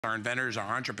our inventors,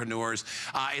 our entrepreneurs.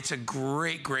 It's a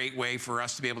great way for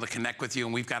us to be able to connect with you,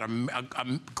 and we've got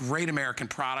a great American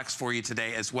products for you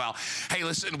today as well. Hey,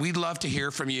 listen, we'd love to hear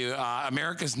from you.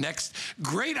 America's next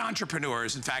great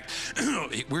entrepreneurs. In fact,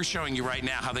 we're showing you right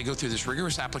now how they go through this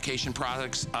rigorous application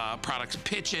products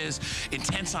pitches,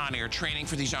 intense on-air training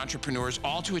for these entrepreneurs,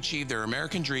 all to achieve their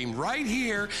American dream right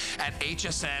here at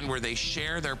HSN, where they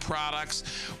share their products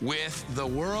with the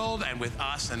world and with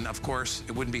us. And of course,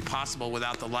 it wouldn't be possible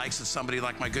without the likes of somebody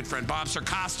like my good friend Bob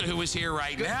Circosta, who is here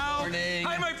right now. Good morning.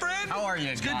 Hi, my friend. How are you,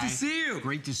 It's good to see you.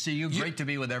 Great to see you. Great to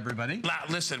be with everybody.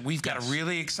 Listen, we've got a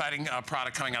really exciting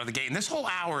product coming out of the gate. And this whole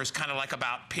hour is kind of like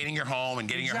about painting your home and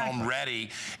getting your home ready.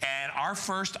 And our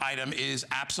first item is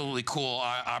absolutely cool.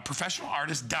 Professional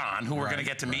artist Don, who we're going to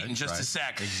get to meet in just a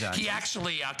sec. He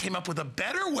actually came up with a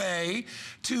better way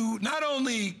to not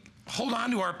only hold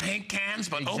on to our paint cans,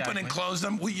 but open and close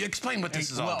them. Will you explain what this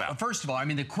is all about? First of all, I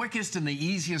mean, the quickest and the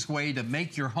easiest way to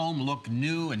make your home look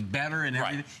new and better and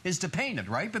everything is to paint it,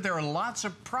 right? But there are lots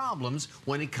of problems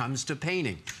when it comes to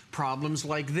painting. Problems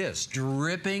like this,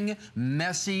 dripping,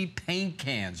 messy paint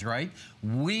cans, right?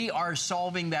 We are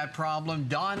solving that problem.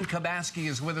 Don Kabaski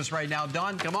is with us right now.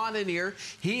 Don, come on in here.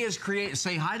 He has created,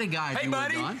 say hi to Guy. Hey,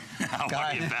 buddy. Don. How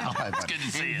are you, pal? It's good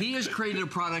to see you. He has created a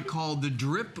product called the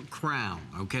Drip Krown,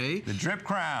 okay? The Drip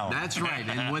Krown. That's right.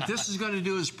 And what this is going to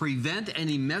do is prevent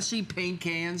any messy paint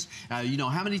cans. You know,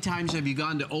 how many times have you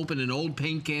gone to open an old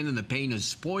paint can and the paint is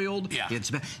spoiled? Yeah.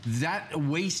 That's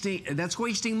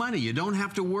wasting money. You don't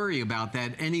have to worry about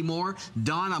that anymore.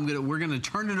 Don, we're going to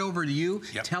turn it over to you.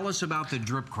 Tell us about the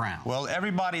Drip Krown. Well,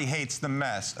 everybody hates the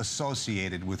mess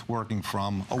associated with working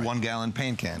from a 1-gallon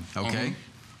paint can. Okay.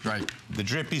 Right. The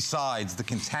drippy sides, the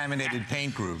contaminated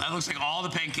paint groove. That looks like all the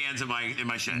paint cans in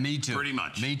my shed. Me too. Pretty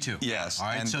much. Me too. Yes. All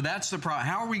right, so that's the problem.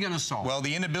 How are we going to solve it? Well,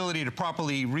 the inability to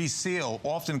properly reseal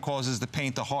often causes the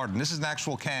paint to harden. This is an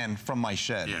actual can from my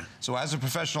shed. Yeah. So as a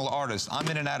professional artist, I'm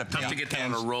in and out of paint Tough to get that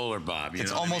on a roller, Bob.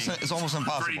 It's almost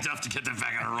impossible. Pretty tough to get that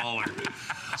back on a roller.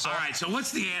 All right, so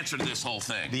what's the answer to this whole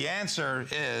thing? The answer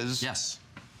is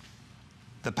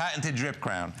the patented Drip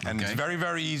Krown. And it's very,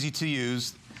 very easy to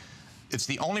use. It's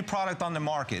the only product on the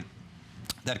market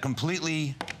that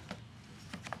completely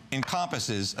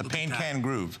encompasses a paint can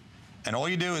groove. And all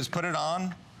you do is put it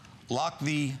on, lock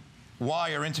the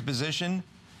wire into position.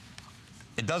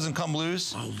 It doesn't come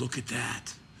loose. Oh, look at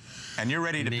that. And you're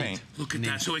ready to paint. Look at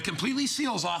that. So it completely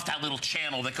seals off that little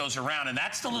channel that goes around, and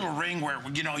that's the little ring where,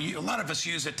 you know, a lot of us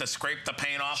use it to scrape the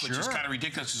paint off, which is kind of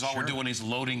ridiculous because all we're doing is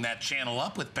loading that channel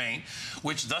up with paint,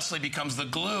 which thusly becomes the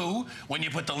glue when you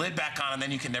put the lid back on, and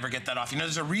then you can never get that off. You know,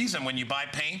 there's a reason when you buy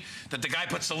paint that the guy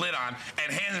puts the lid on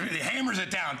and hammers it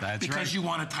down because you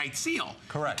want a tight seal.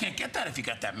 Correct. You can't get that if you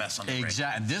got that mess on the ring.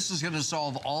 Exactly. This is going to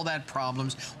solve all that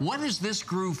problems. What is this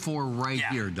groove for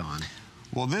here, Don?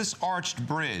 Well, this arched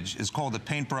bridge is called a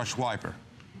paintbrush wiper.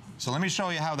 So let me show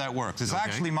you how that works. It's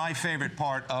actually my favorite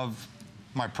part of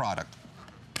my product.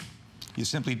 You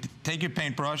simply take your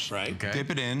paintbrush,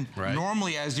 dip it in.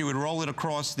 Normally, as you would roll it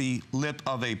across the lip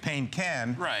of a paint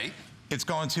can, it's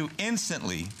going to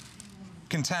instantly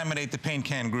contaminate the paint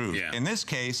can groove. In this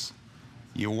case,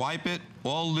 you wipe it,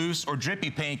 all loose or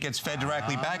drippy paint gets fed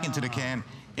directly back into the can.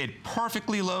 It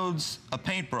perfectly loads a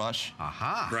paintbrush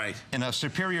in a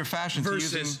superior fashion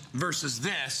versus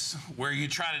this, where you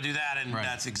try to do that, and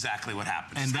that's exactly what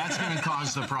happens. And that's going to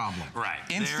cause the problem.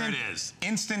 There it is.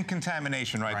 Instant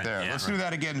contamination there. Let's do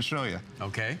that again and show you.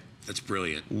 Okay. That's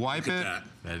brilliant. Wipe it.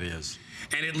 That is.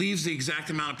 And it leaves the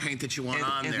exact amount of paint that you want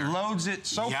on there. It loads it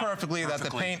so perfectly that the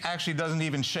paint actually doesn't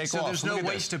even shake off. So there's no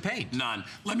waste of paint. None.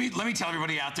 Let me tell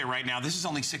everybody out there right now, this is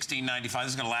only $16.95. This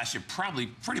is going to last you probably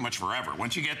pretty much forever.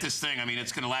 Once you get this thing, I mean,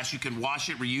 it's going to last. You can wash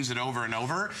it, reuse it over and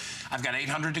over. I've got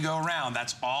 800 to go around.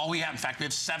 That's all we have. In fact, we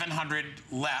have 700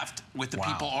 left with the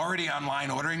people already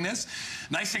online ordering this.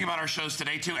 Nice thing about our shows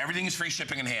today, too, everything is free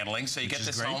shipping and handling, so you get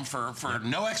this home for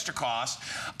no extra cost.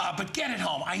 But get it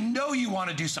home. I know you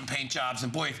want to do some paint jobs,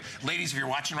 and boy, ladies, if you're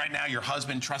watching right now, your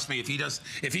husband, trust me,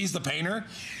 if he's the painter,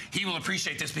 he will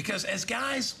appreciate this, because as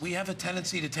guys, we have a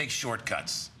tendency to take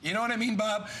shortcuts. You know what I mean,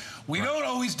 Bob? We don't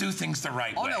always do things the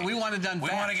right way. Oh, no, we want it done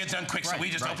fast. We want to get done quick, so we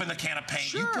just open the can of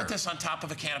paint. You put this on top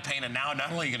of a can of paint, and now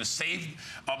not only are you going to save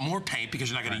more paint because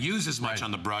you're not going to use as much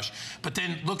on the brush, but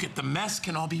then look at the mess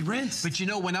can all be rinsed. But you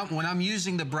know, when I'm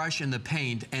using the brush and the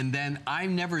paint, and then I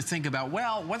never think about,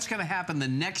 well, what's going to happen the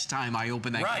next time I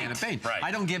open that can of paint?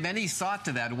 I don't give any thought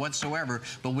to that whatsoever.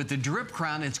 But with the Drip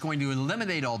Krown, it's going to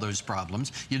eliminate all those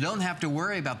problems. You don't have to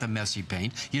worry about the messy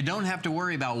paint. You don't have to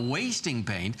worry about wasting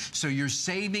paint. paint. So you're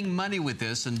saving money with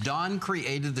this, and Don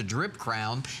created the drip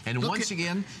crown. And once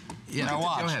again, now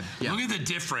watch. Go ahead. Yeah. Look at the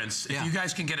difference. If you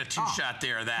guys can get a two-shot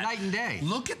there, that night and day.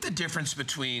 Look at the difference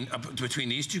between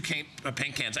these two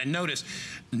paint cans. And notice,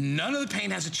 none of the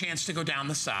paint has a chance to go down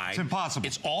the side. It's impossible.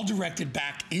 It's all directed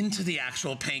back into the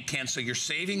actual paint can, so you're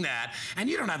saving that, and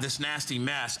you don't have this nasty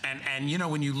mess. And you know,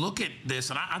 when you look at this,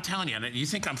 and I'm telling you, you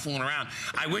think I'm fooling around.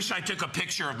 I wish I took a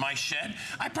picture of my shed.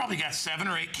 I probably got 7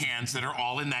 or 8 cans that are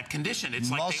all in that condition.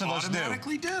 It's like they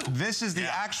automatically do. This is the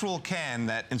actual can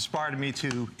that inspired me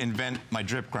to invent my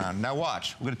drip crown. Now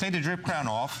watch. We're going to take the drip crown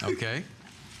off. Okay.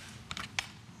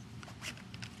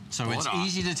 So it's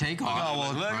easy to take off. Oh,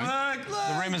 well, look.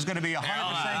 The rim is going to be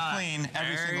 100% clean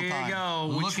every single time. There you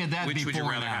go. Look at that which would you before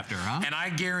rather and after, have? huh? And I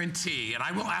guarantee, and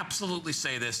I will absolutely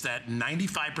say this, that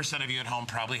 95% of you at home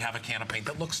probably have a can of paint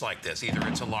that looks like this. Either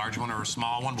it's a large one or a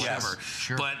small one, whatever. Yes,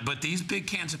 sure. But these big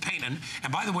cans of paint, and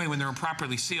by the way, when they're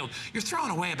improperly sealed, you're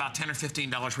throwing away about $10 or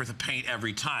 $15 worth of paint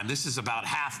every time. This is about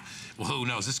half, well, who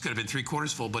knows? This could have been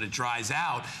 3/4 full, but it dries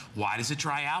out. Why does it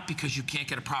dry out? Because you can't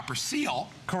get a proper seal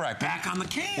back on the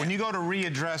can. When you go to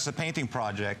readdress a painting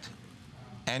project,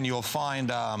 and you'll find,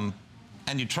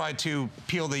 and you try to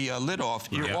peel the lid off,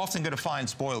 you're often going to find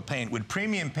spoiled paint. With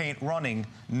premium paint running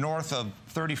north of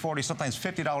 30, 40, sometimes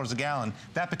 $50 a gallon,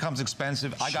 that becomes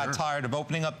expensive. I got tired of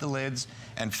opening up the lids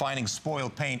and finding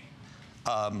spoiled paint.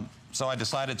 So I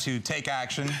decided to take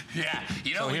action. Yeah,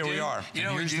 you know, so here we are. You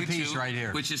know, here's the piece right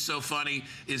here. Which is so funny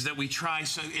is that we try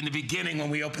so in the beginning when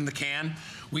we open the can,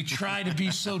 we try to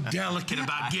be so delicate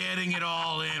about getting it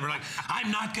all in. We're like,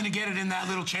 I'm not going to get it in that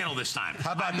little channel this time.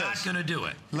 How about this? I'm not going to do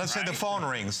it. Let's say the phone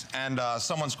rings and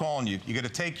someone's calling you. You got to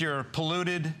take your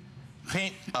polluted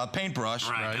paintbrush,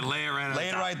 and lay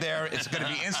it right there. It's going to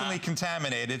be instantly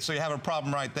contaminated, so you have a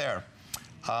problem right there.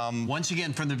 Once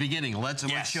again, from the beginning, let's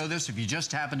show this. If you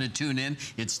just happen to tune in,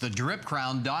 it's the drip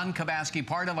crown. Don Kabaski,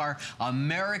 part of our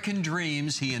American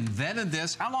dreams. He invented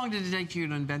this. How long did it take you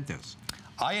to invent this?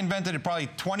 I invented it probably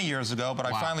 20 years ago, but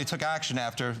I finally took action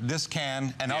after this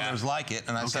can and others like it,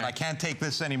 and I said, I can't take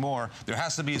this anymore. There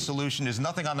has to be a solution. There's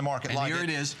nothing on the market like it. And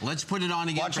here it is. Let's put it on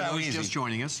again. Watch for how those easy. just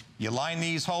joining us. You line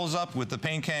these holes up with the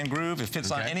paint can groove. It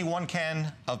fits on any one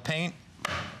can of paint.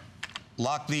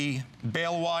 Lock the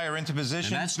bale wire into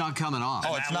position. And that's not coming off.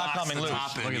 Oh, it's not coming loose.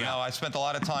 Look at that. I spent a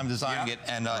lot of time designing it,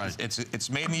 and it's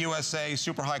made in the USA,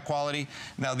 super high quality.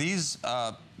 Now these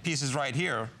pieces right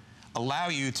here allow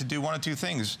you to do one of two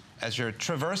things. As you're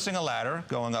traversing a ladder,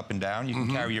 going up and down, you can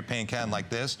carry your paint can like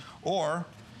this, or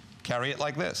carry it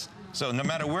like this. So no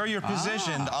matter where you're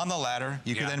positioned on the ladder,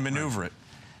 you can then maneuver it.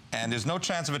 And there's no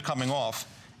chance of it coming off.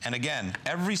 And again,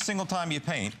 every single time you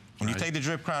paint, when you take the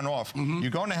drip crown off,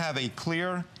 you're going to have a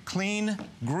clear, clean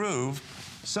groove.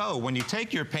 So when you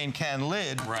take your paint can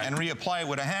lid and reapply it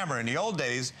with a hammer, in the old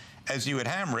days, as you would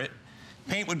hammer it,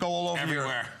 paint would go all over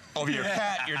your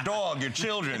cat, your dog, your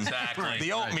children,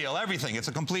 the oatmeal, everything. It's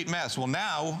a complete mess. Well,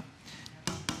 now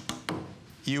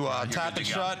you tap it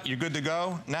shut, you're good to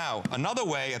go. Now, another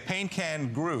way a paint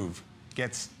can groove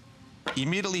gets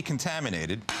immediately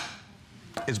contaminated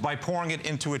is by pouring it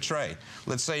into a tray.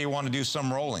 Let's say you want to do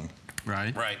some rolling.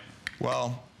 Right.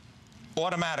 Well,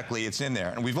 automatically it's in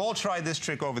there. And we've all tried this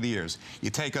trick over the years. You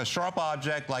take a sharp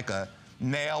object like a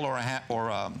nail or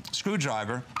a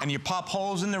screwdriver, and you pop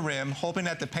holes in the rim, hoping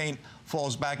that the paint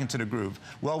falls back into the groove.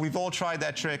 Well, we've all tried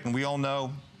that trick, and we all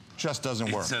know it just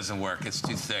doesn't work. It doesn't work. It's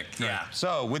too thick. Yeah.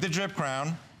 So with the drip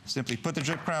crown, simply put the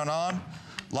drip crown on,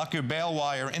 lock your bale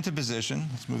wire into position.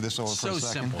 Let's move this over for a second. So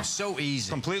simple, so easy.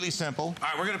 Completely simple. All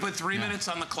right, we're going to put 3 minutes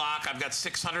on the clock. I've got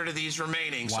 600 of these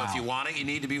remaining, so if you want it, you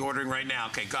need to be ordering right now.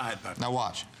 Okay, go ahead, bud. Now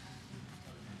watch.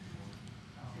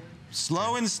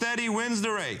 Slow and steady wins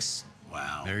the race.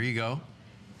 Wow. There you go.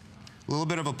 A little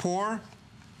bit of a pour.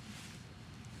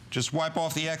 Just wipe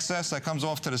off the excess that comes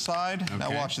off to the side.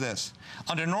 Now watch this.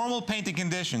 Under normal painting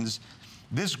conditions,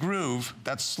 this groove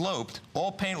that's sloped,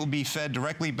 all paint will be fed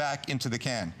directly back into the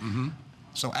can.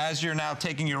 So as you're now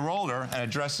taking your roller and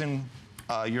addressing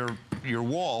your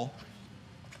wall,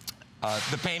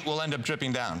 the paint will end up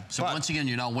dripping down. So once again,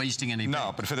 you're not wasting any paint.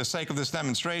 No, but for the sake of this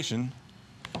demonstration,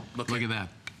 look at that.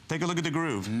 take a look at the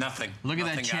groove. Nothing. Look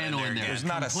at that channel in there. There's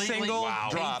not a single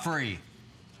drop. Paint-free.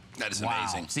 That is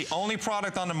amazing. It's the only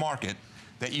product on the market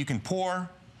that you can pour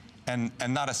and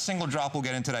not a single drop will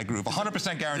get into that groove.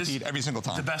 100% guaranteed every single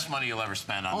time. The best money you'll ever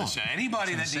spend on this show.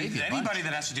 Anybody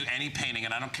that has to do any painting,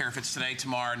 and I don't care if it's today,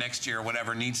 tomorrow, next year,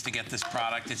 whatever, needs to get this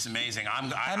product. It's amazing.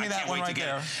 I can't wait to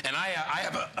get it. And I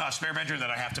have a spare bedroom that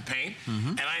I have to paint.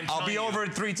 And I'll be over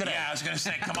at 3 today. Yeah, I was going to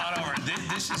say, come on over.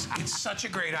 It's such a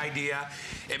great idea.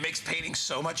 It makes painting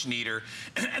so much neater.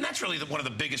 And that's really one of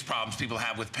the biggest problems people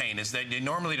have with paint is that they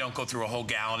normally don't go through a whole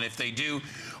gallon. If they do,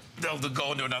 they'll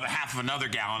go into another half of another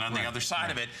gallon on the other side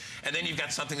of it, and then you've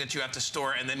got something that you have to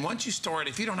store. And then once you store it,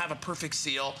 if you don't have a perfect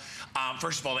seal,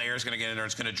 first of all, the air is going to get in there,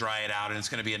 it's going to dry it out, and it's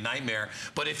going to be a nightmare.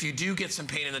 But if you do get some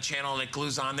paint in the channel and it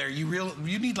glues on there,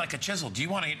 you need like a chisel. Do you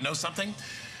want to know something?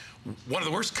 One of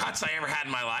the worst cuts I ever had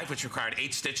in my life, which required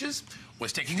 8 stitches,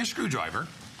 was taking a screwdriver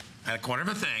at a corner of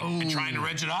a thing and trying to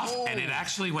wrench it off, and it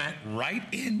actually went right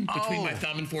in between my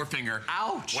thumb and forefinger.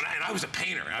 Ouch! And I was a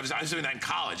painter. I was doing that in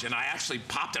college, and I actually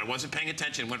popped it. I wasn't paying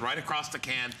attention. Went right across the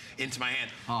can into my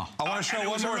hand. I want to show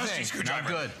one more thing. Screwdriver,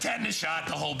 good. tetanus shot,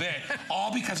 the whole bit.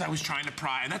 All because I was trying to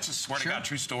pry, and that's a swear to God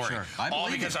true story. All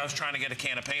because I was trying to get a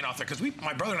can of paint off there, because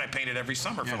my brother and I painted every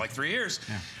summer for like 3 years.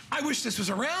 I wish this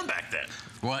was around back then.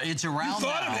 Well, it's around. You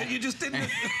thought of it, you just didn't.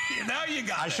 Now you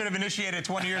got it. I should have initiated it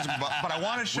 20 years ago, but I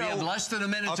want to show. We have less than a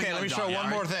minute to go. Okay, let me show one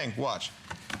more thing. Watch.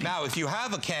 Now, if you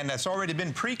have a can that's already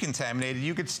been pre-contaminated,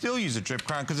 you could still use a drip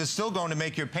crown because it's still going to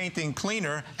make your painting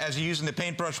cleaner as you're using the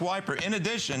paintbrush wiper. In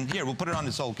addition, here, we'll put it on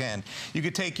this whole can. You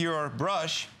could take your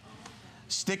brush,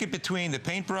 stick it between the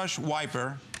paintbrush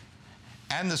wiper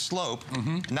and the slope.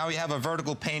 Now we have a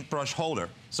vertical paintbrush holder.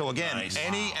 So again,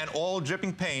 any and all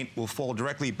dripping paint will fall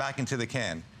directly back into the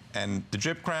can. And the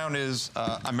drip crown is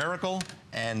a miracle,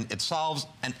 and it solves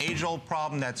an age-old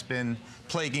problem that's been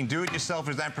plaguing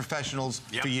do-it-yourselfers and professionals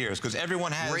for years, because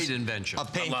everyone has great invention. A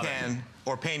paint can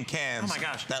or paint cans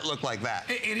that look like that.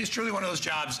 It is truly one of those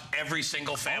jobs every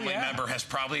single family member has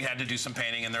probably had to do some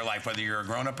painting in their life, whether you're a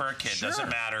grown-up or a kid, doesn't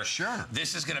matter.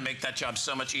 This is going to make that job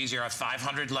so much easier. I have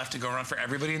 500 left to go around for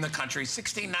everybody in the country.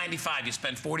 $16.95. You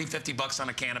spend 40, 50 bucks on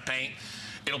a can of paint.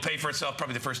 It'll pay for itself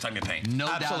probably the first time you paint. No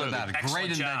doubt about it. Excellent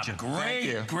great job.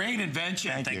 invention. Great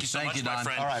invention. Thank you so much, my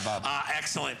friend. All right, Bob.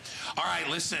 Excellent. All right,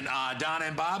 listen, Donna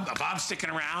and Bob. Bob's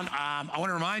sticking around. I want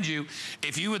to remind you,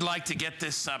 if you would like to get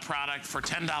this product for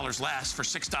 $10 less, for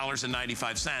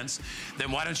 $6.95,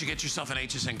 then why don't you get yourself an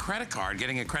HSN credit card?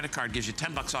 Getting a credit card gives you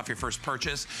 $10 off your first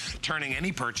purchase, turning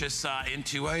any purchase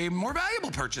into a more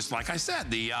valuable purchase. Like I said,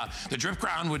 the drip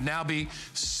crown would now be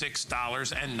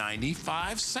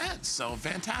 $6.95. So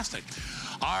fantastic.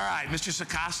 All right, Mr.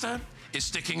 Sakasta is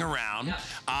sticking around.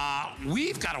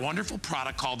 We've got a wonderful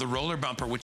product called the Roller Bumper, which